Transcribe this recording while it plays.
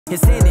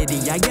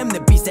Insanity, I am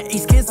the beast that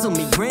eats cancel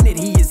me. Granted,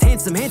 he is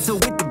handsome with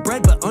the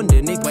bread, but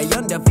underneath, way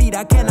under feet,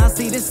 I cannot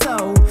see the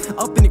soul.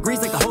 Up in the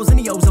grease like the holes in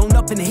the ozone,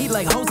 up in the heat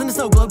like holes in the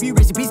snow globe. You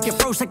raise your piece, get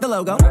froze, check the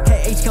logo.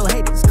 KH kill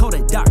haters, cold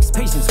and docs,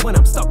 patience when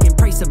I'm stuck in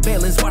pray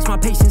surveillance. Watch my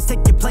patience, take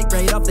your plate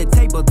right off the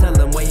table. Tell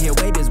them wait here,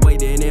 waiters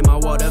waiting in my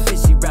water.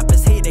 Fishy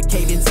rappers hate the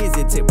cadence, is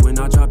a tip. When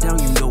I drop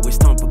down, you know it's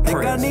time for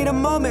prayer. I need a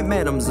moment,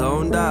 man, I'm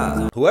zoned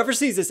out. Whoever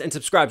sees this and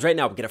subscribes right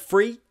now will get a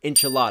free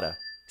enchilada.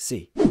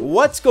 See.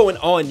 What's going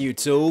on,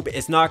 YouTube?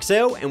 It's Knox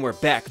Hill, and we're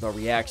back with our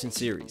reaction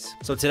series.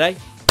 So today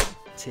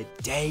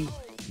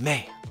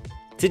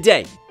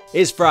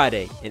is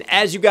Friday, and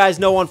as you guys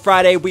know, on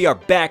Friday we are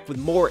back with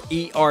more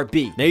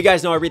ERB. Now you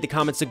guys know I read the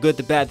comments, the good,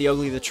 the bad, the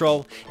ugly, the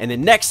troll, and the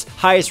next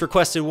highest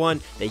requested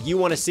one that you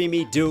want to see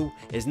me do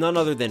is none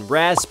other than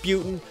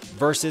Rasputin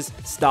versus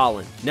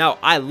Stalin. Now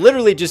I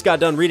literally just got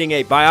done reading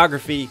a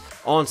biography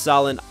on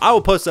Stalin. I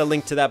will post a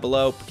link to that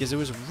below because it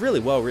was really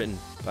well written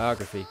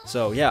biography.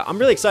 So yeah, I'm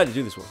really excited to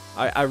do this one.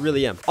 I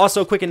really am.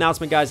 Also, quick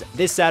announcement, guys.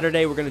 This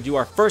Saturday, we're going to do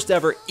our first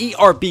ever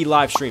ERB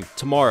live stream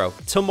tomorrow,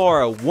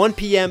 1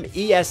 p.m.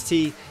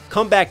 EST.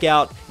 Come back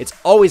out. It's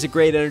always a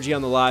great energy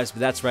on the lives, but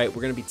that's right.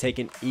 We're going to be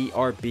taking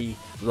ERB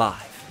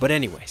live. But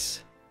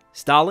anyways,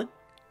 Stalin,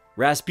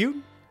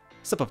 Rasputin,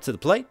 step up to the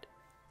plate.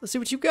 Let's see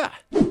what you got.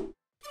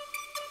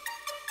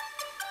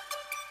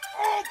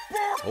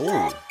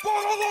 Oh,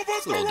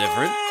 it's a little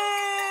different.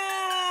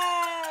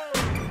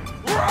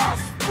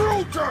 Rasputin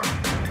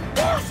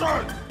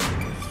versus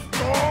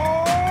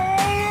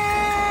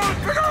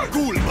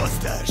Cool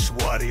mustache,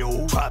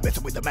 Wario. Try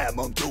messing with the man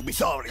monk, you'll be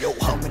sorry. Yo,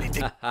 how many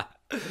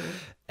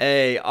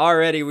Hey,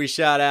 already we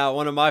shout out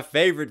one of my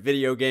favorite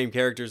video game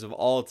characters of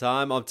all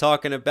time. I'm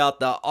talking about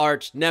the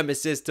arch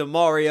nemesis to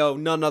Mario,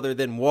 none other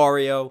than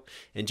Wario.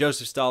 And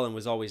Joseph Stalin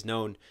was always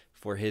known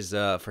for his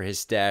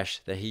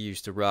stash that he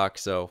used to rock,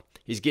 so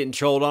he's getting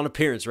trolled on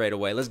appearance right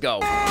away. Let's go.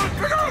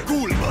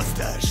 Cool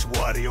mustache,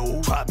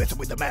 Wario. Try messing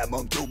with the man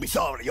monk, you'll be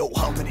sorry. Yo,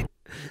 how many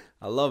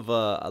I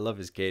love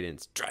his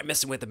cadence. Try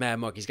messing with the Mad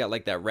Monk. He's got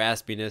like that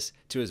raspiness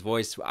to his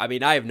voice. I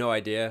mean, I have no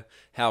idea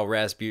how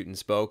Rasputin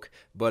spoke,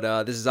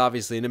 but this is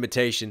obviously an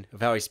imitation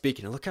of how he's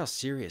speaking. And look how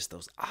serious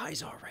those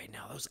eyes are right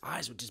now. Those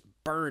eyes would just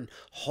burn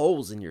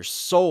holes in your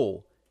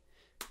soul.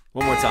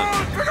 One more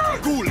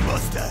time. Cool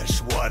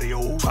mustache,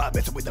 Wario. Try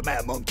messing with the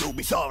man monk, you'll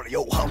be sorry.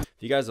 Yo, how if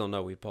you guys don't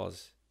know, we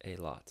pause a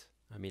lot.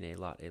 I mean a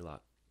lot,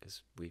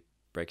 because we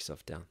break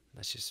stuff down.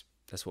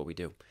 That's what we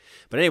do.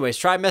 But anyways,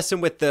 try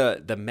messing with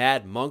the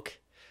Mad Monk.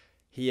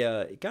 He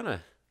kind of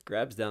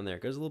grabs down there.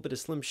 Goes a little bit of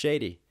Slim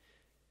Shady.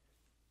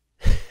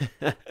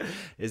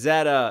 Is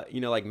that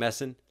you know, like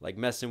messing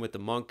with the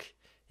monk,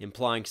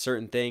 implying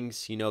certain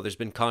things? You know, there's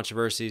been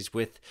controversies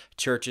with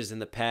churches in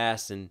the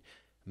past and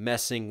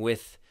messing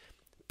with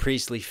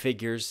priestly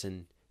figures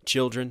and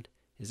children.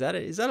 Is that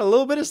a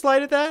little bit of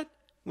slight at that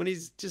when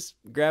he's just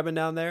grabbing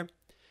down there?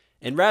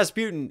 And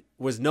Rasputin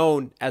was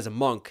known as a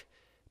monk.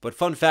 But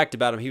fun fact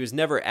about him, he was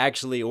never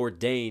actually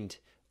ordained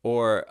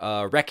or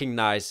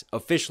recognized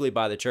officially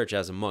by the church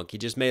as a monk. He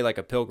just made like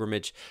a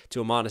pilgrimage to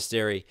a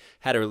monastery,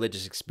 had a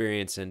religious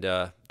experience, and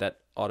that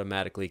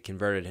automatically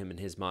converted him in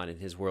his mind, in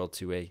his world,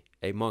 to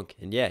a monk.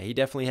 And yeah, he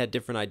definitely had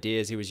different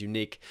ideas. He was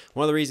unique.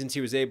 One of the reasons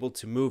he was able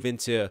to move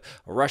into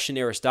a Russian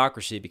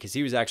aristocracy, because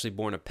he was actually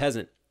born a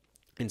peasant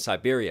in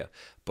Siberia.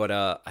 But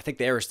I think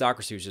the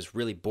aristocracy was just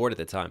really bored at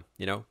the time.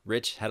 You know,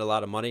 rich, had a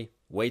lot of money,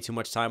 way too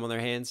much time on their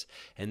hands,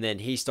 and then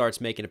he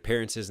starts making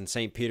appearances in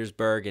St.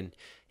 Petersburg, and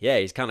yeah,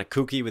 he's kind of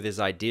kooky with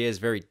his ideas,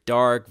 very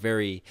dark,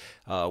 very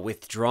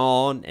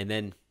withdrawn, and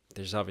then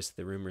there's obviously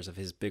the rumors of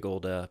his big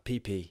old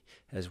pee-pee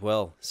as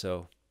well,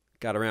 so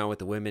got around with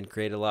the women,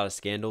 created a lot of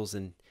scandals,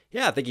 and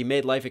yeah, I think he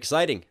made life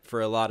exciting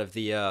for a lot of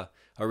the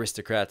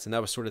aristocrats, and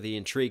that was sort of the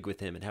intrigue with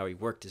him and how he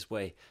worked his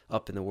way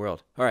up in the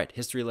world. All right,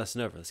 history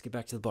lesson over. Let's get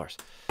back to the bars.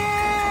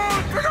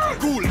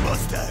 Cool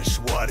mustache,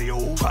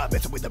 Wario. Try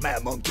messing with the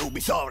man monk, you'll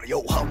be sorry.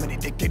 Yo, how many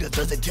dictators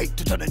does it take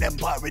to turn an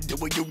empire into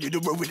a union to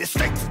ruin the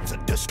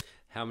states?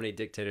 How many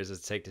dictators does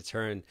it take to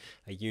turn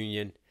a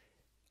union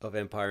of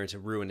empire into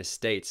ruinous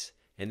states?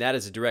 And that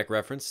is a direct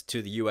reference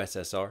to the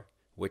USSR,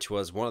 which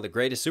was one of the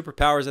greatest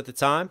superpowers at the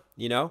time.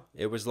 You know,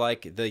 it was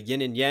like the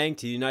yin and yang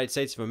to the United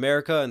States of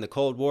America and the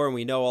Cold War, and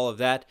we know all of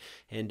that.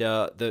 And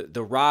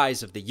the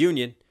rise of the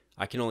Union,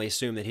 I can only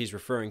assume that he's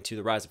referring to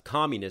the rise of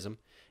communism.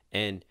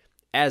 And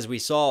as we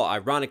saw,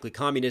 ironically,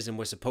 communism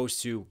was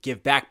supposed to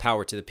give back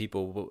power to the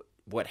people.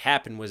 What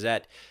happened was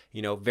that,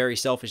 you know, very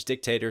selfish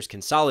dictators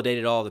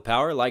consolidated all the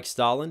power, like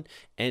Stalin,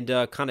 and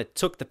kind of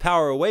took the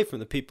power away from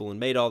the people and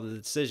made all the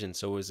decisions.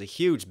 So it was a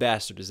huge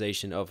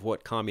bastardization of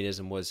what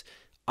communism was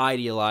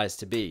idealized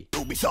to be.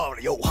 You'll be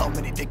sorry, yo, how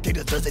many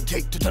dictators does it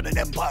take to turn an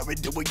empire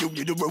into a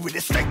union to ruin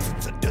the states?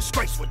 It's a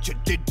disgrace what you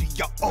did to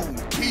your own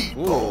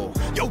people.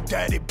 Ooh. Your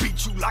daddy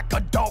beat you like a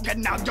dog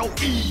and now you're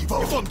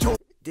evil.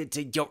 Did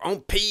to your own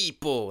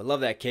people. I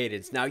love that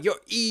cadence. Now you're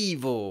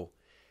evil.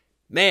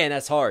 Man,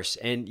 that's harsh.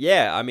 And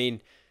yeah, I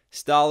mean,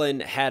 Stalin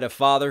had a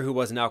father who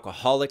was an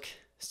alcoholic.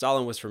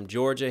 Stalin was from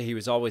Georgia. He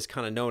was always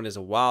kind of known as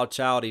a wild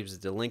child. He was a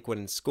delinquent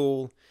in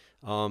school.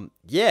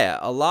 Yeah,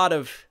 a lot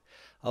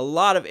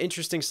of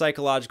interesting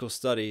psychological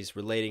studies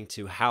relating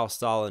to how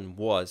Stalin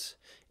was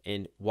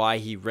and why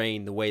he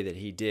reigned the way that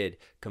he did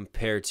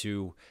compared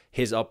to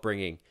his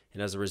upbringing,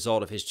 and as a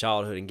result of his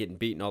childhood and getting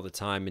beaten all the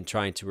time and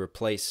trying to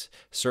replace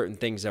certain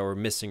things that were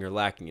missing or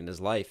lacking in his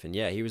life. And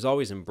yeah, he was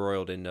always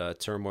embroiled in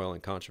turmoil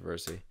and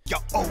controversy. Your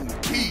own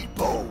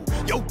people.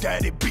 Your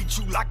daddy beat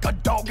you like a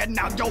dog and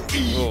now you're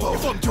evil. You're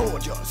from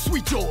Georgia,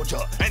 sweet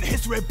Georgia, and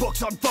history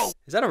books unfold.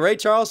 Is that a Ray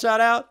Charles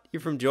shout out?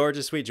 You're from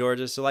Georgia, sweet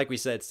Georgia. So like we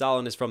said,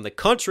 Stalin is from the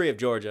country of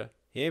Georgia.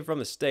 He ain't from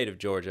the state of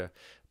Georgia,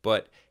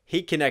 but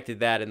he connected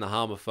that in the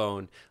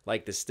homophone,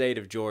 like the state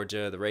of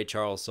Georgia, the Ray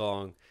Charles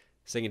song,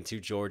 singing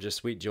to Georgia,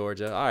 sweet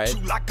Georgia. All right.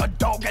 You like a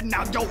dog and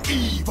now you're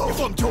evil. You're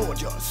from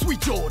Georgia, sweet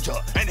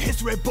Georgia, and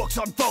history books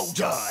unfold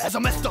ya. As a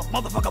messed up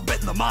motherfucker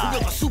bit in the mind. You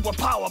built a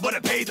superpower, but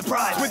it paid the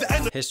price. With the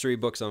endless history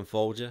books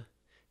unfold ya.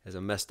 As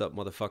a messed up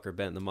motherfucker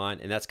bent in the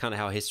mind. And that's kind of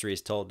how history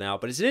is told now.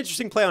 But it's an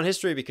interesting play on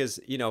history because,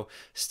 you know,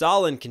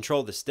 Stalin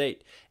controlled the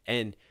state.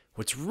 And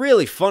what's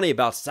really funny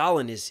about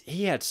Stalin is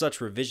he had such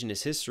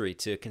revisionist history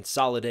to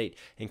consolidate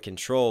and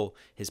control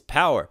his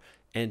power.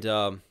 And,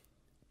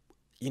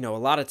 you know, a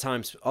lot of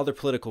times other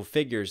political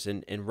figures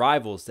and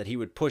rivals that he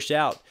would push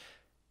out,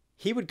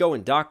 he would go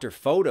and doctor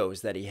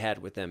photos that he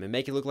had with them and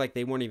make it look like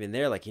they weren't even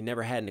there, like he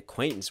never had an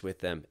acquaintance with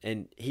them.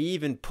 And he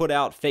even put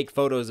out fake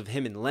photos of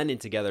him and Lenin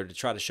together to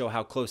try to show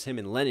how close him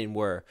and Lenin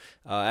were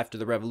after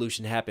the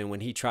revolution happened,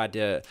 when he tried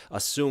to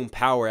assume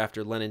power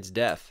after Lenin's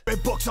death.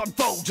 books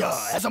unfold ya.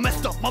 As a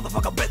messed up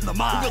motherfucker bit in the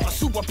mind. You built a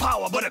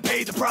superpower, but it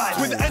paid the price.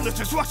 With the endless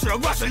destruction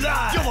of Russian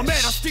lies. You're a man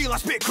of steel, I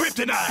spit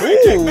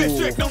kryptonite.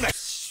 Mystic, known as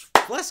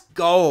Let's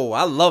go.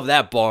 I love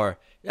that bar.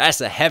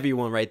 That's a heavy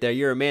one right there.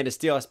 You're a man of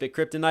steel, I spit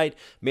kryptonite.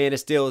 Man of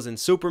steel is in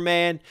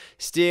Superman.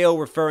 Steel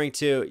referring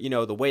to, you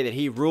know, the way that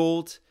he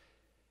ruled.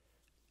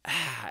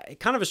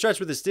 Kind of a stretch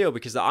with the steel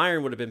because the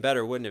iron would have been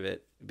better, wouldn't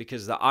it?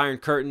 Because the Iron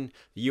Curtain,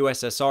 the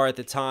USSR at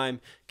the time,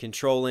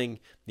 controlling,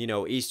 you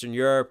know, Eastern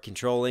Europe,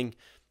 controlling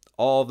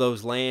all of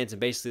those lands and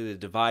basically the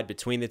divide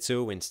between the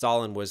two. And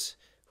Stalin was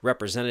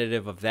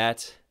representative of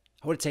that.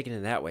 I would have taken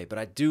it that way, but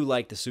I do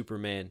like the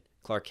Superman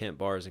Clark Kent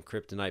bars and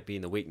kryptonite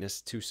being the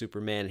weakness to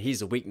Superman.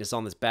 He's the weakness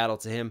on this battle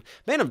to him.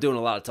 Man, I'm doing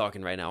a lot of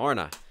talking right now, aren't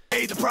I?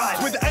 Pay the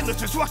price with the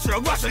endless destruction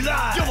of Russian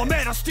lies. You're a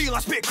man of steel,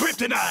 I spit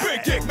kryptonite.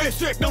 Big dick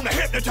mystic, known to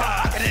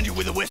hypnotize. I can end you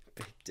with a whisper.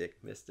 Big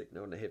dick mystic,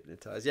 known to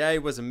hypnotize. Yeah, he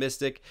was a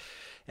mystic.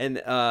 And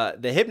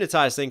the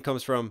hypnotize thing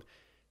comes from,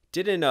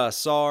 didn't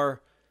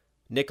Tsar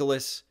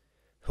Nicholas,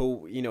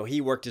 who, you know, he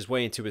worked his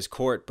way into his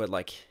court, but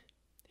like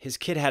his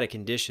kid had a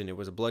condition. It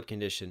was a blood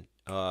condition.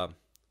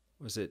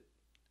 Was it?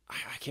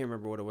 I can't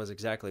remember what it was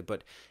exactly,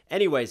 but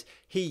anyways,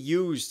 he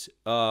used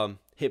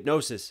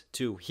hypnosis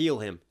to heal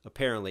him,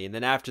 apparently. And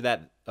then after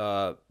that,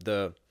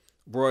 the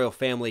royal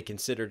family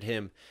considered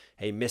him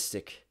a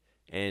mystic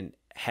and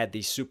had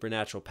these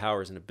supernatural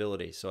powers and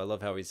abilities. So I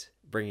love how he's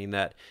bringing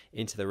that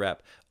into the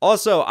rap.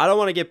 Also, I don't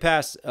want to get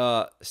past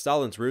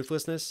Stalin's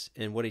ruthlessness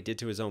and what he did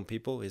to his own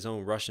people, his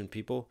own Russian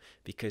people,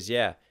 because,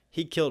 yeah,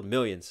 he killed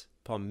millions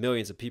upon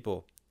millions of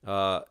people,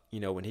 you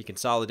know, when he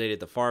consolidated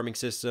the farming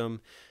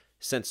system,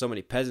 sent so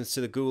many peasants to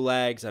the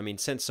gulags. I mean,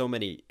 sent so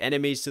many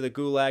enemies to the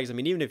gulags. I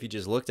mean, even if you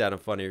just looked at him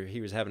funny or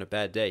he was having a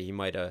bad day, he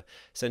might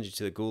send you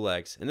to the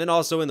gulags. And then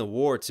also in the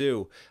war,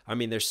 too. I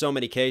mean, there's so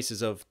many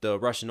cases of the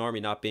Russian army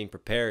not being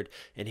prepared,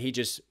 and he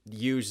just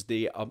used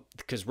the,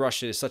 because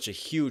Russia is such a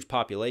huge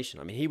population.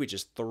 I mean, he would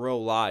just throw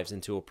lives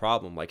into a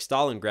problem. Like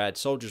Stalingrad,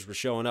 soldiers were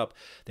showing up.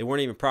 They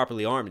weren't even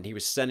properly armed, and he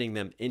was sending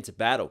them into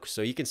battle.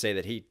 So you can say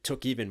that he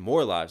took even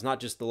more lives, not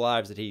just the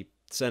lives that he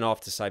sent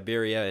off to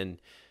Siberia and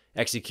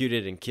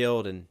executed and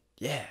killed. And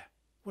yeah,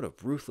 what a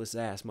ruthless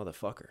ass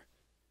motherfucker.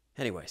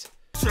 Anyways,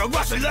 you're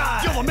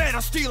a man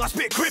of steel, I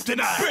spit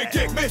kryptonite. Big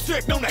dick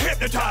mystic, known to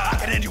hypnotize. I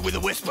can end you with a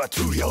whisper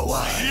to your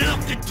wife.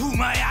 Look into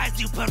my eyes,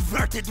 you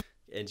perverted.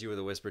 End you with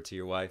a whisper to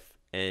your wife.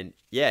 And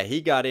yeah, he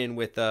got in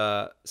with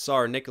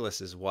Tsar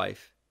Nicholas's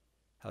wife,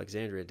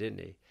 Alexandria, didn't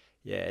he?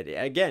 Yeah,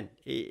 again,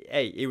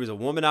 he was a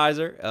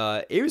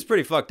womanizer. He was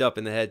pretty fucked up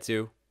in the head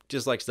too,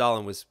 just like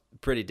Stalin was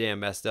pretty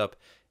damn messed up.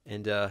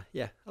 And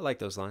yeah, I like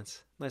those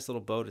lines. Nice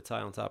little bow to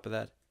tie on top of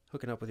that.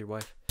 Hooking up with your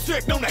wife.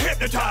 Sick, known to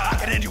hypnotize. I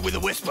can end you with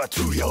a whisper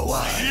to your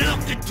wife.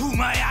 Look into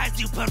my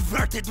eyes, you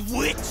perverted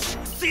witch.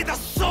 See the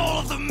soul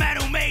of the man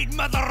who made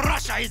Mother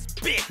Russia his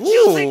bitch. Ooh.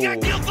 You think I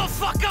give a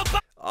fuck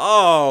about?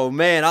 Oh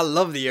man, I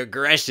love the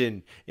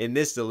aggression in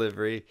this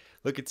delivery.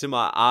 Look into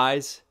my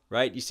eyes,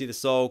 right? You see the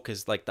soul,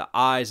 because like the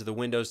eyes are the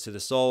windows to the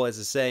soul, as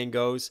the saying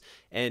goes.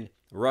 And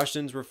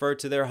Russians refer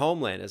to their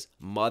homeland as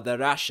Mother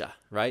Russia,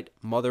 right?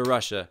 Mother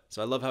Russia.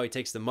 So I love how he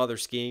takes the mother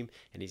scheme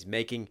and he's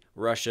making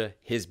Russia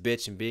his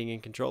bitch and being in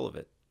control of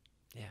it.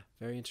 Yeah,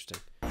 very interesting.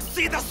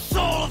 See the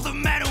soul of the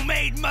man who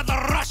made Mother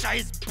Russia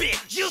his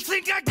bitch. You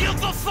think I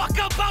give a fuck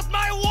about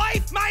my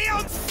wife? My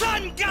own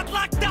son got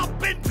locked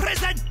up in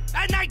prison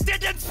and I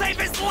didn't save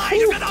his life.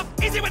 You got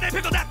off easy when they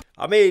pickled that.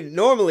 I mean,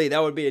 normally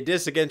that would be a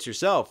diss against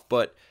yourself,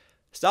 but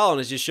Stalin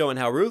is just showing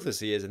how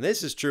ruthless he is, and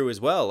this is true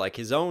as well. Like,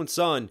 his own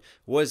son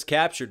was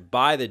captured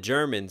by the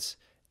Germans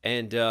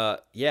And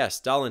yeah,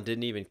 Stalin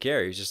didn't even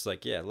care. He was just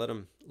like, yeah, let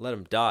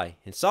him die.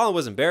 And Stalin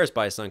was embarrassed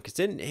by his son because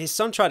his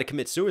son tried to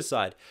commit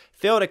suicide,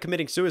 failed at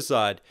committing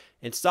suicide,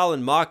 and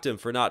Stalin mocked him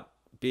for not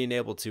being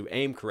able to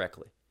aim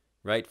correctly,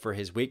 right, for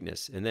his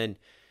weakness. And then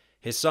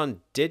his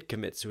son did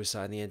commit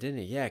suicide in the end, didn't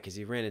he? Yeah, because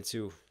he ran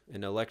into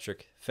an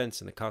electric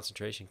fence in the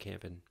concentration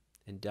camp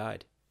and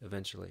died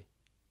eventually.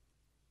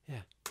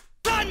 Yeah.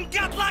 Son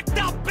got locked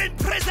up in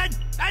prison,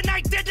 and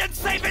I didn't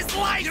save his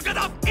life. You get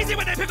off easy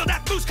when they pickle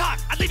that moose cock.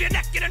 I'd leave your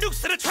neck in a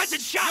noose in a trench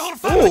and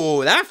shot.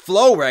 Ooh, that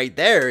flow right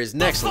there is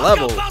next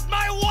level. About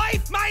my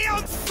wife, my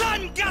own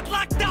son got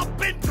locked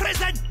up in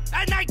prison,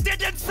 and I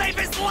didn't save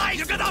his life.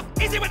 You get off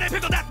easy when they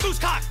pickle that moose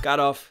cock. Got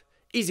off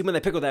easy when they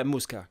pickle that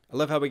moose cock. I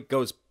love how he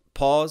goes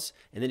pause,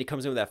 and then he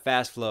comes in with that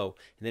fast flow,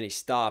 and then he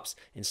stops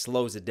and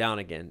slows it down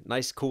again.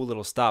 Nice, cool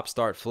little stop,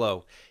 start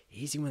flow.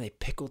 Easy when they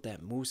pickled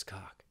that moose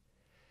cock.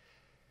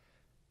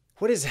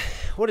 What is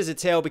a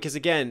tale? Because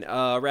again,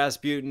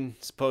 Rasputin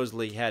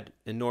supposedly had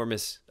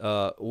enormous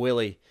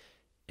willy,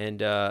 and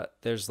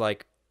there's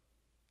like,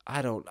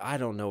 I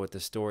don't know what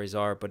the stories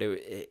are, but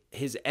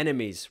his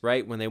enemies,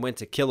 right, when they went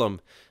to kill him,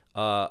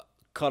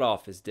 cut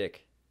off his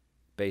dick,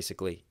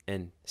 basically,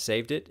 and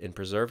saved it and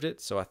preserved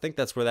it. So I think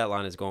that's where that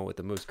line is going with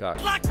the moose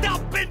cock. Locked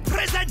up in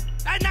prison,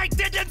 and I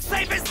didn't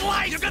save his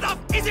life. You get off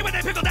easy when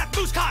they pickle that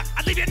moose cock.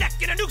 I'd leave your neck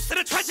in a noose in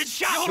a trench and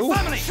shot. Your whole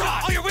family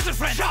shot. All your wizard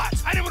friends shot.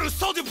 Anyone who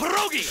sold you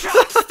pierogi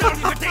shot.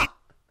 Starving for days.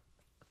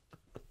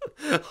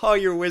 All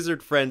your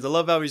wizard friends. I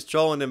love how he's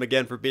trolling him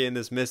again for being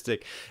this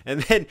mystic.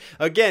 And then,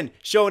 again,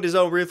 showing his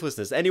own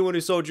ruthlessness. Anyone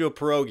who sold you a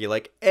pierogi,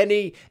 like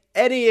any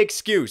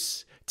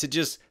excuse to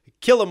just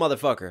kill a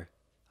motherfucker.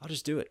 I'll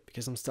just do it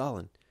because I'm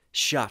Stalin.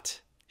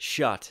 Shot.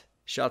 Shots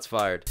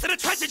fired. In a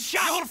trench and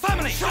shot. Your whole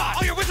family shot.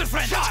 All your wizard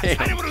friends shot.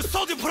 Anyone who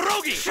sold you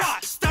pierogi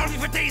shot. Starving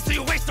for days so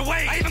you waste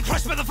away. I even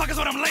crushed motherfuckers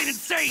when I'm laid in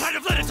state. Kind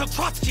of Lenin took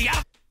Trotsky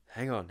out.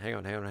 Hang on.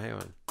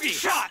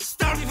 Shot.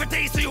 Starving for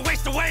days so you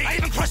waste away. I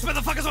even crushed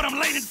motherfuckers when I'm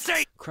laid in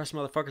state. Crush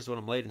motherfuckers when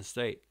I'm laid in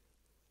state.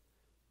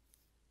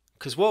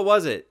 Cause what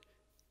was it?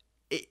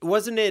 It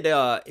was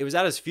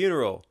at his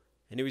funeral,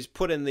 and he was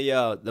put in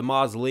the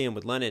mausoleum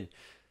with Lenin.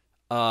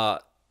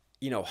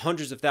 You know,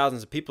 hundreds of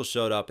thousands of people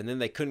showed up, and then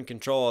they couldn't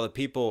control all the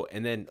people,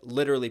 and then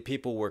literally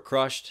people were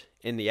crushed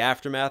in the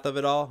aftermath of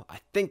it all. I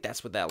think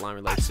that's what that line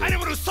relates to.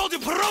 Anyone who sold you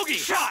pierogi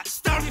shot.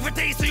 Starving for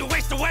days so you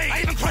waste away.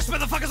 I even crushed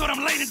motherfuckers when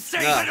I'm laid in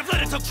state. Pride of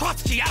Lenin took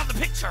Trotsky out of the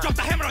picture. Dropped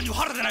the hammer on you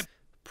harder than I...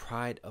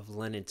 Pride of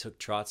Lenin took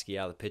Trotsky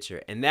out of the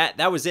picture. And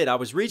that was it. I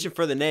was reaching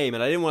for the name,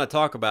 and I didn't want to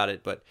talk about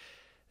it, but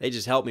they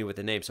just helped me with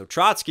the name. So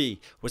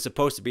Trotsky was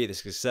supposed to be the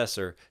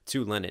successor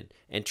to Lenin.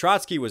 And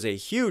Trotsky was a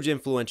huge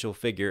influential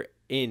figure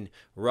in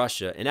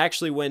Russia. And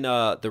actually when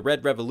the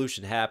Red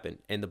Revolution happened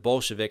and the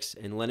Bolsheviks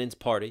and Lenin's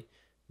party,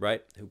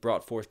 right, who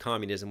brought forth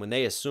communism, when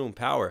they assumed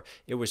power,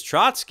 it was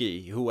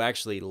Trotsky who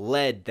actually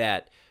led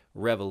that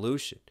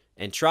revolution.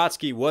 And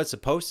Trotsky was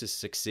supposed to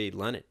succeed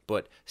Lenin,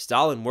 but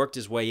Stalin worked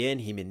his way in.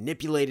 He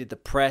manipulated the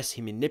press.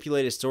 He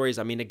manipulated stories.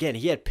 I mean, again,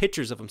 he had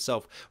pictures of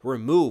himself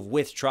removed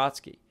with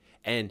Trotsky.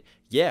 And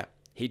yeah,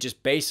 he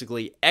just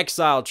basically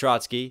exiled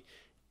Trotsky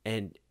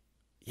and,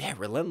 yeah,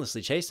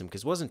 relentlessly chased him.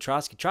 Because wasn't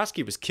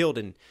Trotsky was killed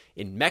in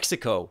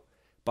Mexico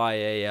by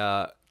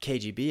a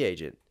KGB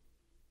agent.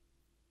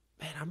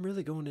 Man, I'm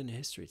really going into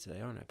history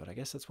today, aren't I? But I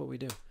guess that's what we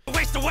do.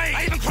 Waste away.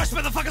 I even crushed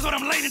motherfuckers when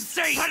I'm laid in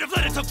state. Pride of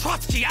Lenin took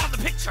Trotsky out of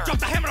the picture.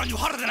 Dropped the hammer on you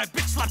harder than I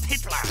bitch slapped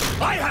Hitler.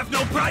 I have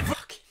no pride for...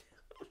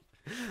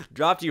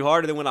 Dropped you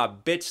harder than when I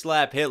bitch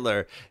slap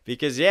Hitler.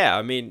 Because, yeah,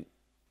 I mean,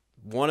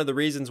 one of the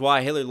reasons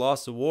why Hitler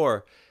lost the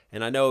war,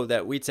 and I know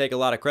that we take a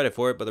lot of credit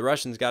for it, but the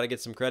Russians got to get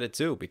some credit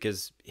too,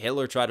 because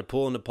Hitler tried to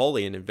pull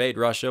Napoleon, invade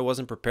Russia,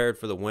 wasn't prepared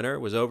for the winter,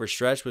 was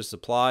overstretched with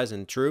supplies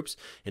and troops,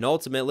 and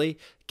ultimately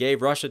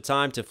gave Russia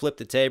time to flip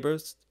the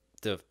tables.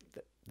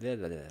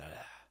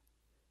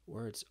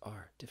 Words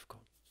are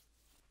difficult.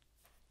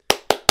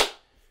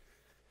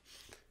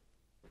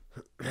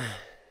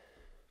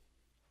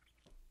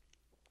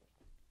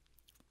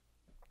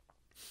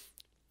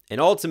 And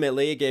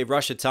ultimately, it gave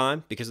Russia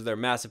time, because of their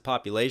massive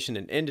population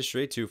and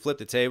industry, to flip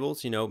the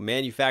tables, you know,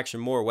 manufacture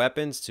more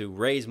weapons, to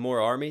raise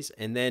more armies,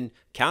 and then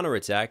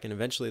counterattack. And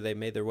eventually, they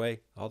made their way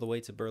all the way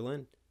to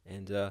Berlin.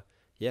 And,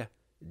 yeah,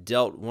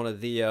 dealt one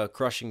of the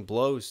crushing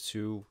blows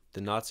to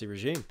the Nazi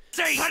regime.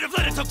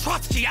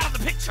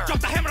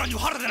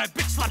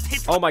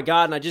 Oh, my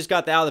God, and I just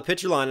got the out of the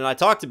picture line, and I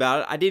talked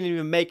about it. I didn't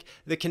even make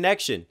the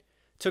connection.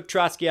 Took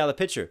Trotsky out of the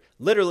picture.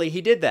 Literally,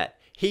 he did that.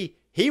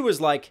 He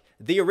was like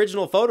the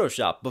original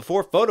Photoshop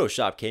before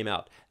Photoshop came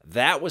out.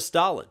 That was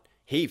Stalin.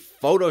 He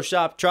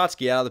Photoshopped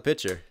Trotsky out of the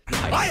picture.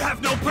 I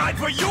have no pride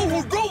for you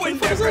who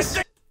ruined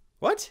everything.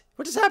 What?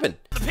 What just happened?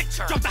 The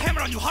picture. Dropped the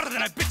hammer on you harder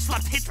than I bitch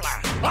slapped Hitler.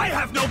 I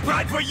have no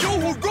pride for you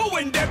who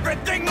ruined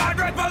everything my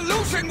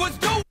revolution was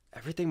doing.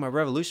 Everything my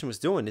revolution was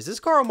doing. Is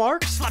this Karl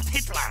Marx? Slapped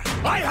Hitler.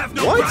 I have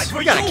no what? pride for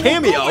you got you a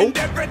cameo. Who ruined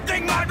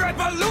everything my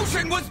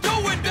revolution was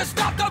doing to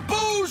stop the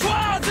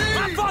bourgeoisie.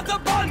 I fought the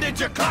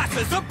bondage of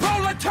classes, the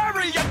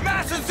proletariat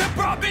masses, that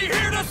brought me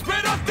here to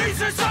spit a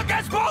thesis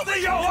against both of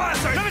your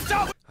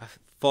asses.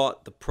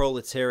 fought the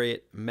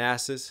proletariat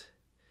masses,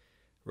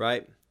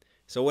 right?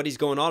 So what he's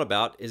going on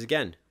about is,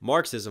 again,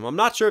 Marxism. I'm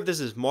not sure if this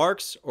is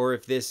Marx or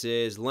if this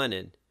is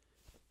Lenin.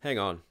 Hang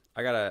on.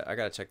 I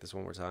gotta check this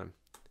one more time.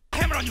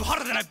 Hammer on you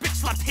harder than I bitch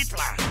slapped Hitler.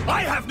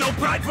 I have no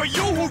pride for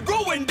you who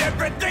ruined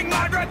everything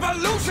my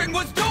revolution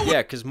was doing.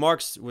 Yeah, because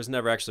Marx was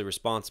never actually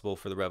responsible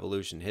for the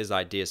revolution. His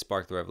ideas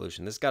sparked the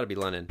revolution. This got to be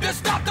Lenin. To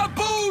stop the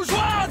bourgeoisie.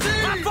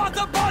 I fought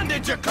the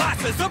bondage of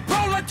classes, the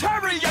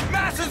proletariat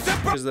masses.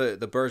 Because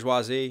the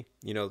bourgeoisie,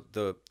 you know,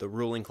 the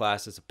ruling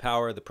classes of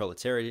power, the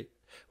proletariat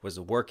was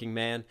the working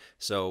man.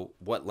 So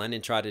what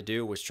Lenin tried to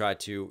do was try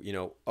to, you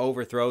know,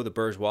 overthrow the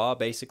bourgeois,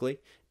 basically.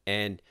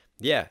 And,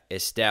 yeah,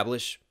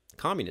 establish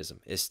communism,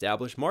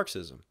 establish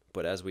Marxism.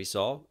 But as we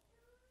saw,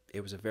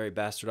 it was a very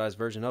bastardized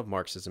version of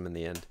Marxism in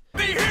the end.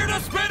 Be here to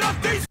spit a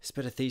thesis.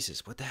 Spit a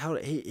thesis. What the hell?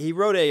 He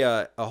wrote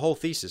a whole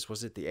thesis.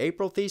 Was it the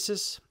April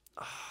thesis?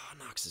 Oh,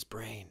 Knox's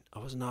brain. I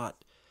was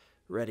not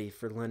ready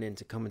for Lenin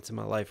to come into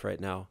my life right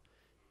now.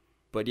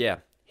 But yeah,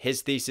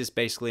 his thesis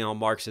basically on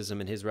Marxism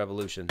and his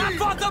revolution. I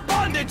fought the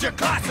bondage of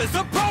classes,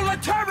 the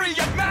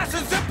proletariat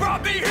masses that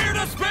brought me here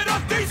to spit a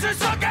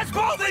thesis against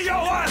both of your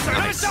asses.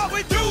 That's how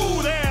we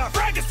do there.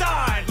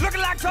 Frankenstein, looking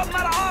like something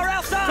out of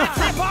R.L. Stein.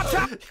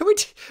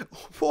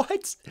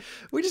 What?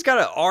 We just got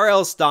an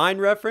R.L. Stein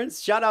reference?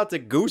 Shout out to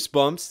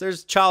Goosebumps.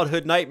 There's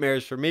childhood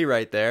nightmares for me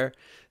right there.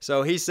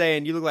 So he's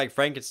saying you look like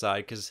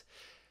Frankenstein because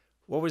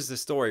what was the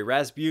story?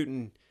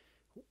 Rasputin,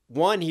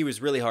 one, he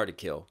was really hard to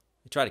kill.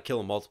 They tried to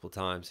kill him multiple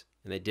times.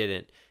 And they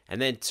didn't. And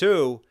then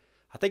two,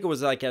 I think it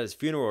was like at his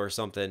funeral or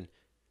something,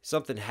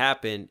 something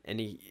happened and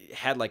he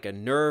had like a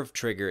nerve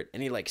triggered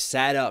and he like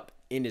sat up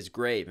in his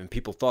grave and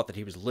people thought that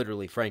he was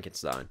literally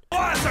Frankenstein.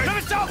 Let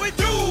me start with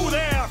you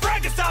there,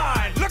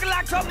 Frankenstein, looking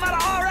like something out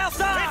of R.L.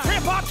 Stein. It's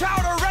hip-hop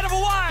chowder, red over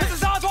white. This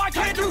is odds why I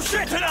can't do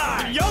shit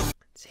tonight. Yo.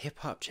 It's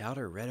hip-hop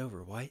chowder, red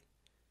over white?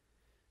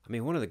 I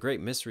mean, one of the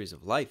great mysteries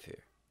of life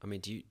here. I mean,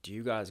 do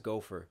you guys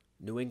go for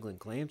New England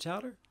clam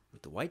chowder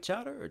with the white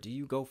chowder or do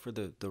you go for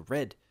the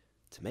red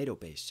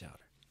tomato-based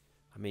chowder?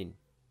 I mean,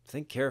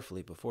 think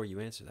carefully before you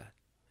answer that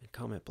and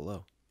comment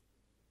below.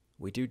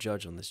 We do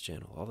judge on this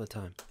channel all the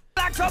time.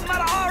 Like something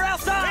out of R.L.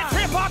 Stein. It's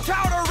hip-hop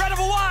chowder, red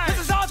over white. This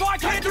is odds why I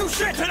can't do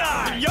shit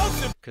tonight.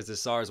 Because the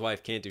Tsar's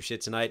wife can't do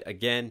shit tonight.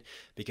 Again,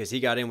 because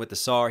he got in with the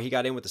Tsar. He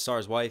got in with the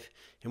Tsar's wife.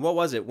 And what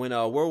was it? When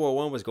World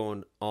War I was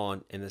going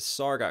on and the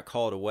Tsar got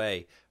called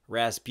away,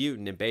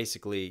 Rasputin and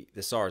basically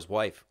the Tsar's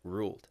wife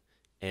ruled.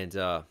 And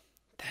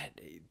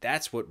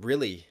that's what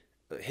really...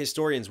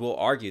 Historians will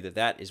argue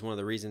that is one of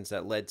the reasons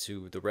that led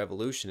to the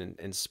revolution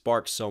and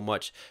sparked so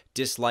much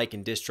dislike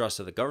and distrust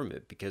of the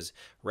government because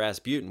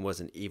Rasputin was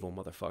an evil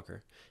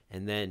motherfucker.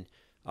 And then,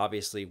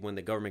 obviously, when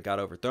the government got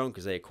overthrown,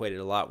 because they equated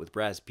a lot with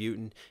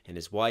Rasputin and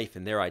his wife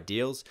and their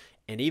ideals,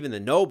 and even the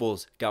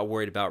nobles got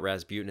worried about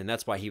Rasputin, and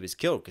that's why he was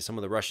killed, because some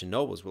of the Russian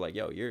nobles were like,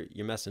 yo,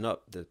 you're messing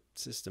up the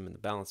system and the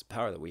balance of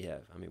power that we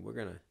have. I mean, we're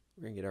gonna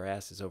get our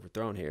asses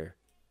overthrown here.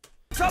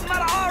 Something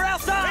out of R.L.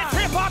 Stein. It's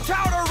hip-hop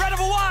chowder, red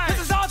over white.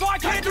 This is odds why I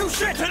can't do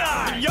shit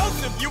tonight.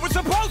 Joseph, you were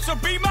supposed to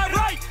be my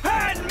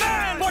right-hand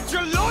man, but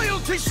your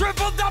loyalty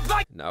shriveled up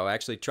like... No,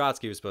 actually,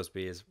 Trotsky was supposed to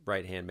be his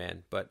right-hand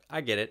man, but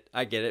I get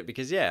it,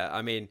 because, yeah,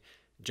 I mean,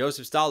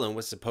 Joseph Stalin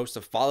was supposed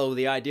to follow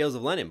the ideals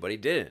of Lenin, but he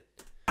didn't.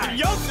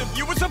 Joseph,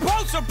 you were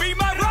supposed to be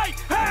my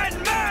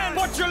right-hand man,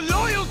 but your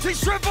loyalty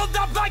shriveled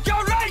up like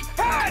your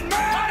right-hand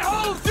man.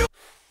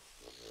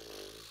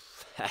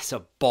 That's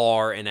a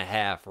bar and a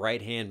half.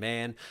 Right-hand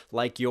man,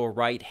 like your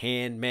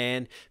right-hand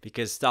man,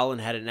 because Stalin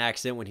had an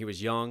accident when he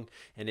was young,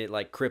 and it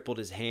like crippled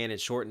his hand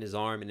and shortened his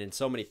arm, and in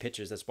so many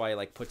pictures, that's why he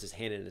like puts his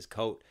hand in his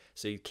coat,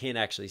 so you can't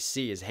actually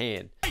see his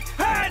hand.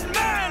 Right-hand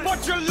man,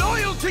 but your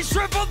loyalty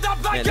shriveled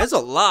up like... Man, there's a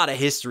lot of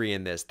history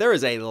in this. There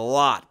is a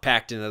lot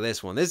packed into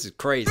this one. This is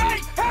crazy.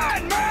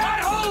 Right-hand man,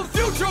 my whole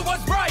future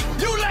was bright.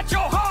 You let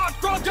your heart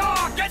grow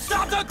dark and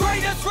stop the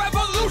greatest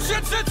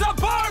revolution since the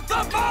birth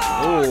of Marx.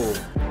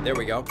 Oh, there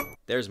we go.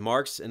 There's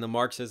Marx and the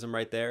Marxism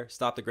right there.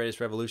 Stop the greatest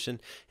revolution.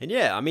 And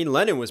yeah, I mean,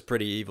 Lenin was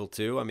pretty evil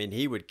too. I mean,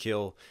 he would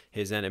kill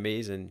his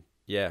enemies and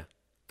yeah,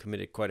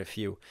 committed quite a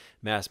few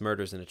mass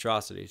murders and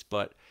atrocities.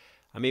 But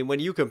I mean,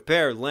 when you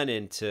compare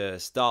Lenin to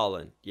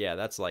Stalin, yeah,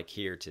 that's like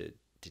here to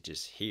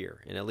just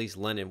here. And at least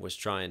Lenin was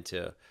trying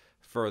to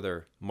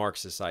further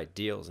Marxist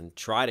ideals and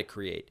try to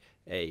create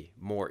a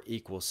more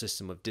equal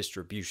system of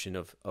distribution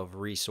of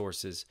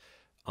resources.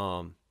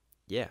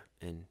 Yeah,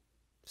 and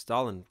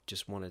Stalin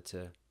just wanted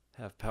to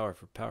have power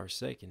for power's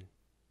sake, and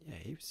yeah,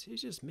 he's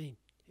just mean.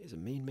 He's a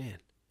mean man.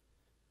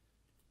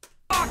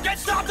 Can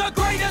stop the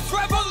greatest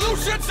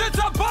revolution since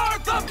the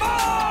birth of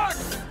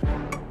Marx.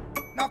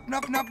 Knock,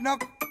 knock, knock,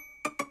 knock.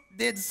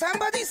 Did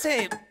somebody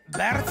say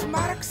Bert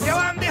Marx? Yo,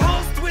 I'm the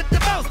host with the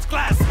most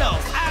class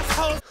notes.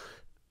 Assholes.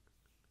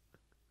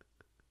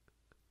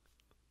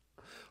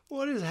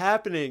 What is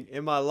happening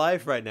in my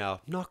life right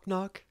now? Knock,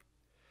 knock.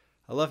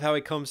 I love how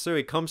he comes through.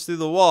 He comes through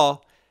the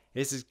wall.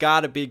 This has got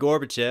to be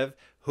Gorbachev,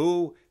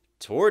 who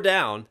tore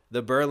down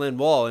the Berlin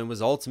Wall and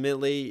was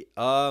ultimately,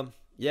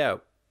 yeah,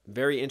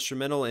 very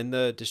instrumental in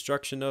the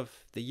destruction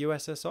of the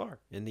USSR,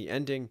 in the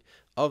ending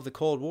of the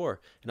Cold War.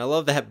 And I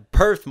love that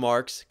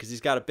birthmarks, because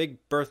he's got a big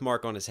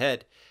birthmark on his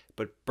head.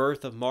 But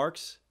birth of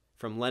Marx,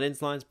 from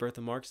Lenin's lines, birth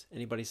of Marx.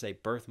 Anybody say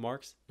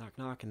birthmarks? Knock,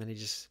 knock. And then he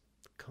just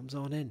comes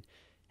on in.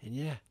 And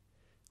yeah,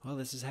 well,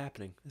 this is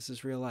happening. This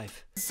is real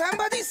life.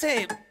 Somebody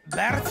say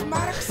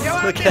birthmarks?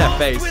 Look at that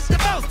face. With the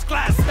most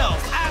glass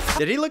nose.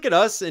 Did he look at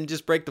us and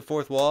just break the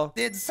fourth wall?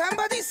 Did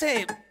somebody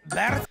say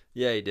birth?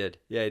 Yeah, he did.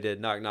 Yeah, he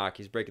did. Knock, knock.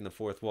 He's breaking the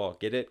fourth wall.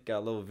 Get it? Got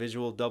a little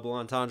visual double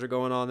entendre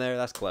going on there.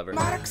 That's clever. Yo,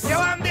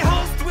 I'm the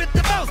host with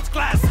the most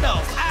glass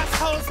nose.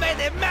 Assholes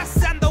made a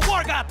mess and the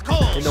war got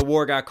cold. And the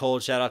war got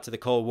cold. Shout out to the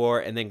Cold War.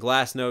 And then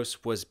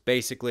Glasnost was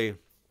basically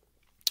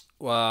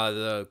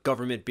the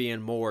government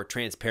being more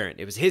transparent.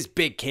 It was his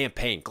big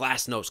campaign.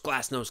 Glasnost,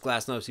 Glasnost,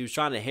 Glasnost. He was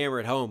trying to hammer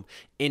it home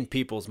in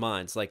people's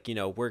minds. Like, you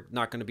know, we're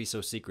not going to be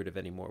so secretive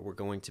anymore. We're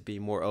going to be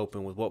more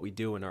open with what we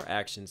do and our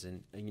actions.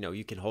 And you know,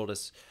 you can hold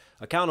us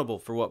accountable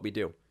for what we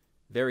do.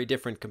 Very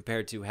different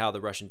compared to how the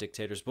Russian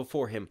dictators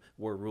before him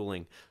were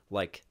ruling,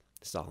 like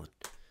Stalin.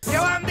 Yo,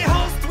 I'm the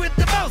host with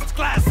the most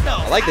glass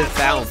nose. I like this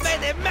balance.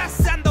 Made a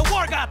mess and the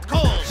war got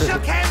cold.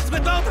 Shook hands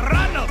with both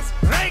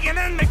Ronalds, Reagan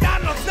and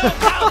McDonald's. No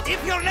doubt.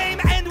 If your name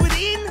end with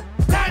 "in,"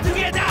 time to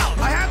get out.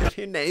 I have If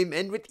your name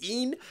end with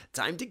 "in,"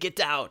 time to get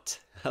out.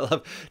 I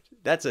love.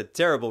 That's a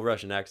terrible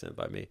Russian accent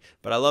by me,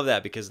 but I love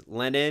that because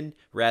Lenin,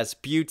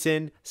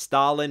 Rasputin,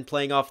 Stalin,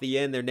 playing off the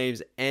 "n," their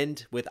names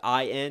end with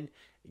 "in."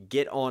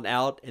 Get on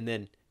out, and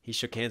then he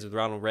shook hands with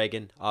Ronald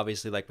Reagan,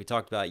 obviously, like we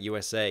talked about,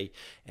 USA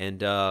and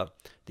the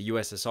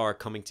USSR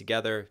coming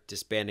together,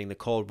 disbanding the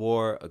Cold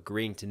War,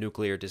 agreeing to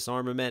nuclear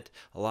disarmament.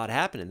 A lot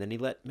happened, and then he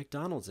let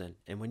McDonald's in.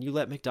 And when you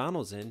let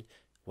McDonald's in,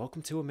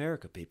 welcome to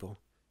America, people.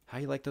 How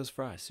you like those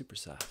fries?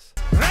 Supersize.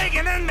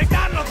 Reagan and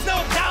McDonald's,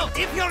 no doubt.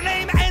 If your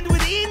name end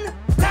with "in,"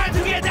 time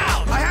to get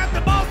out. I have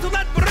the balls to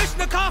let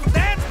Baryshnikov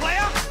dance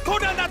player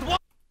put on that wall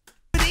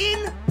with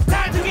 "in,"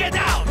 time to get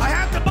out. I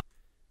have the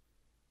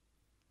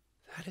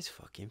That is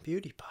fucking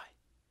PewDiePie.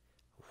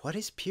 What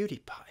is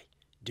PewDiePie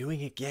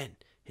doing again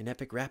in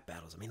epic rap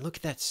battles? I mean, look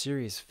at that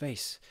serious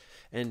face.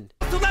 And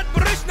to let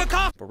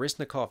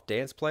Baryshnikov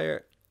dance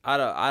player? I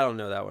don't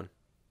know that one.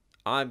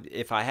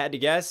 If I had to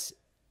guess,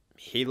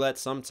 he let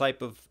some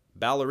type of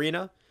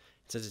ballerina,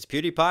 since it's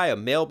PewDiePie, a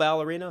male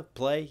ballerina,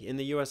 play in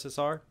the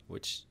USSR,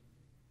 which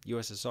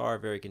USSR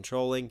very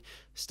controlling.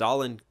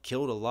 Stalin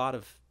killed a lot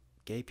of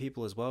gay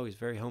people as well. He's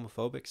very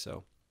homophobic,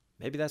 so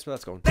maybe that's where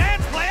that's going.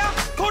 dance player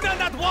put on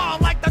that wall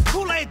like the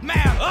Kool-Aid man.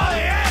 Oh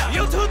yeah.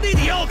 You two need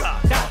yoga.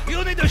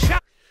 You need to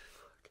shout.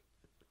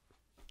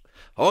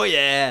 Oh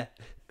yeah.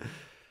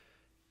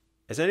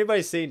 Has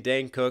anybody seen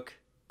Dane Cook,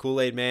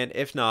 Kool-Aid Man?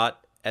 If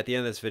not, at the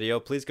end of this video,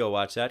 please go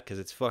watch that because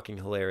it's fucking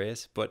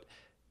hilarious. But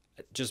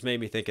it just made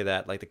me think of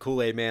that, like the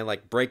Kool-Aid Man,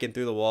 like breaking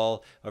through the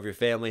wall of your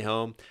family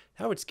home.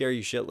 That would scare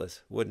you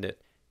shitless, wouldn't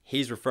it?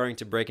 He's referring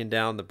to breaking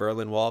down the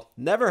Berlin Wall.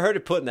 Never heard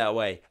it put in that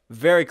way.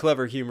 Very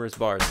clever, humorous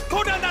bars.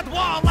 Put on that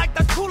wall like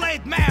the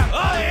Kool-Aid man.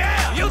 Oh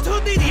yeah. You two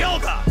need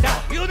yoga.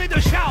 You need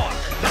to shower.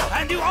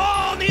 And you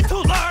all need to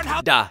learn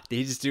how. Da. Did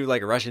he just do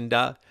like a Russian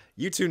da?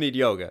 You two need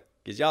yoga.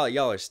 Because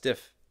y'all are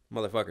stiff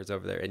motherfuckers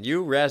over there. And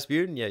you,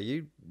 Rasputin, yeah,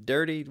 you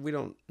dirty. We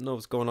don't know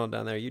what's going on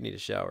down there. You need a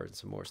shower and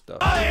some more stuff.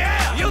 Oh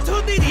yeah. You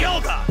two need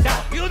yoga.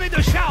 You need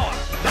to shower.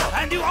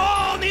 And you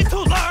all need to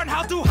learn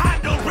how to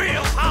handle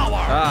real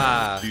power.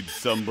 Ah. Did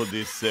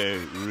somebody say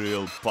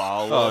real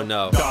power? Oh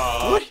no.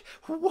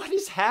 What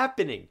is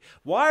happening?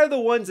 Why are the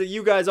ones that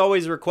you guys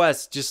always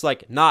request just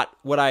like not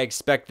what I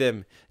expect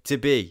them to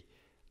be?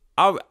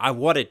 I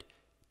wanted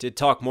to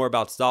talk more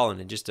about Stalin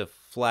and just to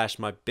flash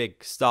my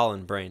big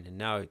Stalin brain, and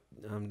now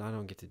I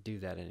don't get to do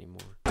that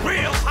anymore.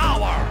 Real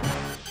power.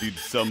 Did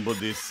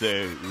somebody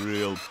say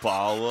real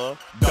power?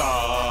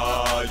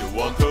 Da, you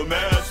want to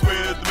mess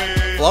with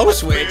me? Flow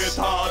switch.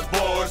 Spit hard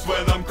bars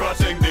when I'm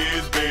crushing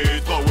these beats.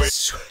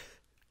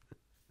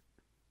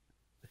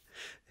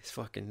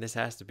 This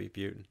has to be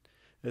Putin.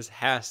 This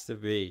has to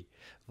be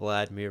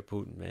Vladimir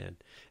Putin, man.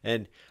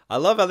 And I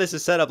love how this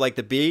is set up, like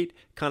the beat,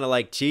 kind of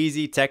like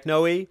cheesy,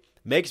 techno-y.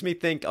 Makes me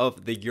think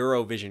of the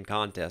Eurovision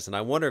contest. And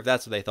I wonder if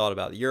that's what they thought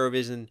about. The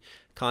Eurovision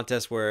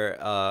contest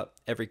where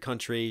every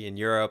country in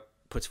Europe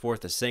puts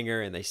forth a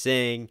singer and they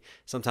sing.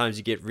 Sometimes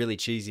you get really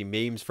cheesy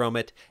memes from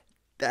it.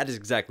 That is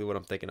exactly what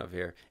I'm thinking of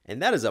here.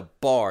 And that is a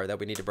bar that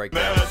we need to break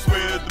down. Mess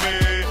with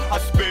me. I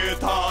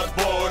spit hot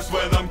bars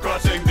when I'm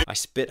crushing these. I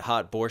spit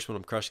hot borscht when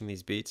I'm crushing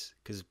these beats.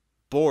 Because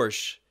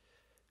borscht,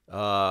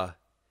 God,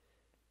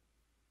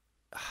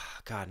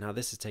 now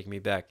this is taking me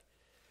back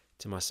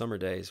to my summer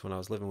days when I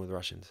was living with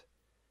Russians.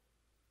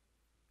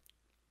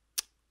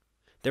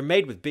 They're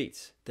made with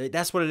beets.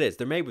 That's what it is.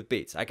 They're made with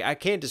beets. I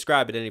can't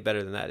describe it any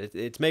better than that.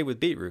 It's made with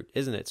beetroot,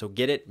 isn't it? So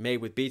get it?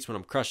 Made with beets when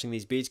I'm crushing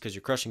these beets, because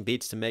you're crushing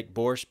beets to make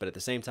borscht, but at the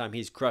same time,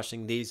 he's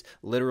crushing these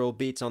literal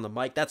beets on the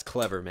mic. That's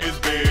clever, man. His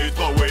beats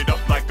blow it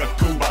up like a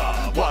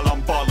tuba while I'm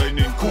balling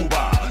in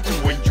Cuba,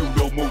 doing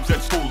judo moves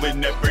and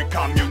schooling every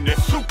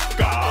communist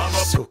suka.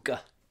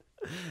 Suka.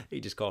 He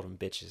just called them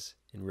bitches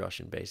in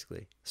Russian,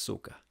 basically.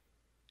 Suka.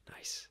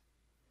 Nice.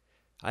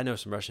 I know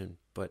some Russian,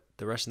 but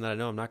the Russian that I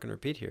know I'm not going to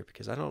repeat here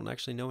because I don't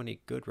actually know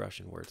any good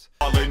Russian words.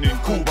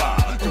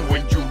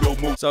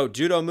 So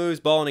judo moves,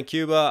 balling in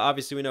Cuba.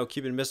 Obviously, we know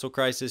Cuban Missile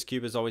Crisis.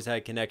 Cuba's always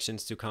had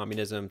connections to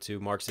communism,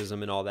 to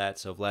Marxism and all that.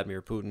 So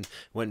Vladimir Putin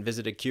went and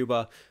visited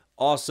Cuba.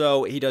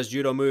 Also, he does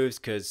judo moves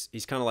because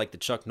he's kind of like the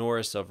Chuck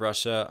Norris of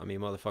Russia. I mean,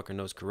 motherfucker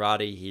knows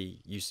karate. He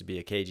used to be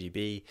a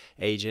KGB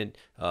agent.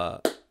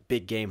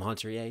 Big game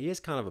hunter. Yeah, he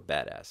is kind of a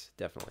badass,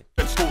 definitely.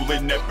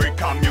 Schooling every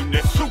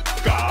communist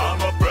suka.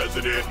 I'm a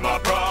president, my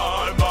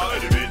prime. My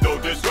enemy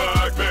don't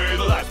distract me.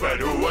 The last man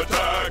who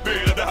attacked me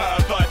lived a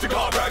half-life to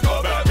contract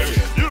about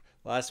me.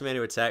 Last man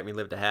who attacked me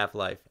lived a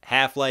half-life.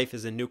 Half-life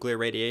is in nuclear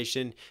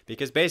radiation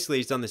because basically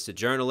he's done this to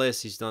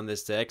journalists. He's done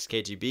this to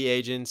ex-KGB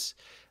agents.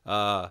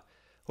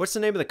 What's the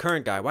name of the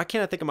current guy? Why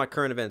can't I think of my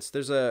current events?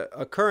 There's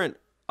a current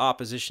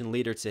opposition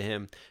leader to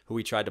him who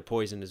he tried to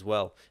poison as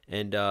well,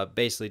 and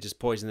basically just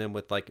poison them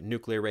with like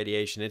nuclear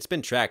radiation. It's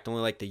been tracked.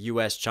 Only like the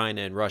US,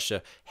 China, and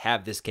Russia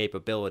have this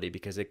capability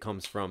because it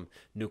comes from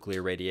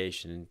nuclear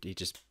radiation, and he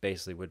just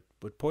basically would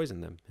poison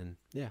them. And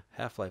yeah,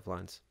 half-life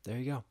lines. There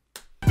you go.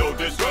 Don't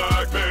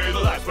distract me, the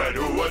last man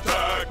who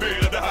attacked me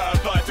lived a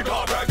half-life to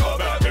contract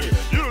about me.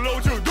 You don't know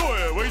what you're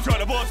doing when you're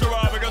trying to bust a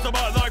rhyme because I'm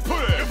out like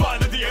Putin. You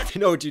find that the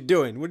You know what you're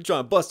doing. We're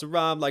trying to bust a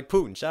rhyme like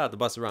Putin. Shout out to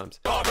Busta Rhymes.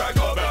 contract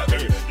about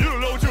me. You don't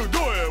know what you're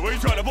doing when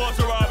you're trying to bust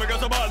a rhyme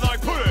because I'm out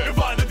like Putin. You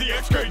find that the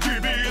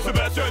ex-KGB is the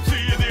best MC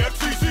in the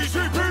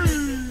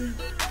FCCCP.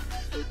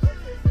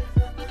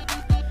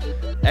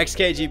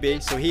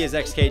 Ex-KGB, so he is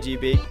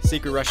ex-KGB,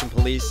 secret Russian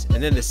police,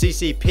 and then the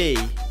CCP,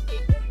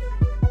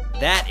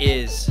 that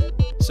is,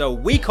 so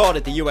we called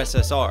it the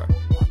USSR,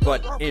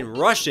 but in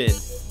Russian,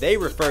 they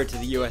referred to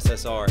the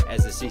USSR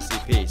as the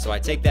CCP, so I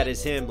take that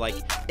as him, like,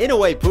 in a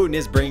way, Putin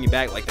is bringing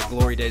back, like, the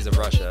glory days of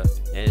Russia,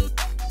 and,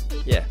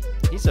 yeah,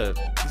 he's a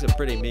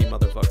pretty mean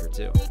motherfucker,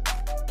 too.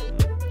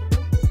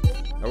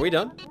 Are we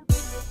done?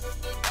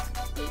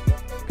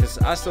 Because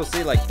I still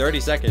see, like, 30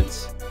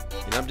 seconds,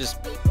 and I'm just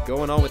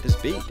going on with this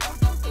beat.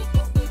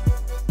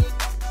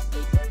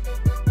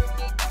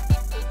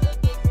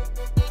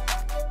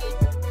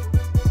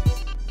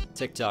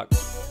 TikTok.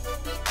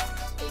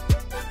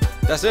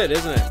 That's it,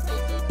 isn't it?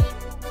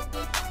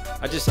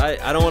 I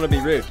don't want to be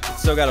rude. It's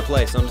still got to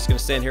play, so I'm just going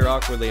to stand here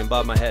awkwardly and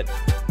bob my head.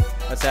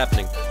 That's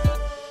happening.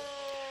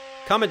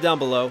 Comment down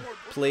below,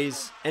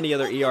 please, any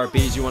other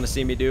ERBs you want to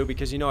see me do,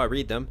 because you know I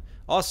read them.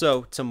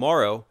 Also,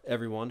 tomorrow,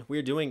 everyone,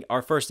 we're doing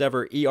our first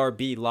ever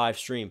ERB live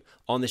stream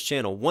on this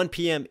channel. 1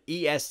 p.m.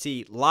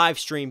 EST live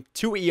stream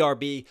to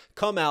ERB.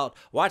 Come out,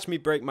 watch me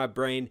break my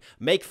brain,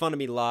 make fun of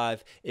me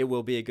live. It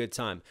will be a good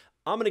time.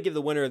 I'm going to give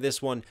the winner of this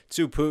one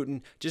to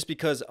Putin just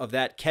because of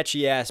that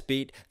catchy-ass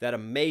beat, that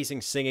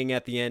amazing singing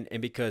at the end,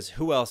 and because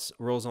who else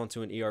rolls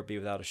onto an ERB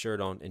without a shirt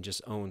on and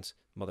just owns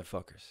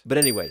motherfuckers. But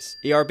anyways,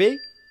 ERB,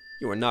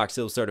 you are Knox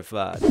Hill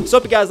certified. So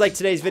if you guys like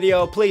today's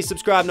video, please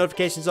subscribe,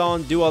 notifications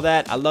on, do all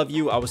that. I love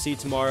you. I will see you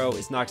tomorrow.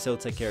 It's Knox Hill.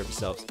 Take care of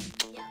yourselves.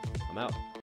 I'm out.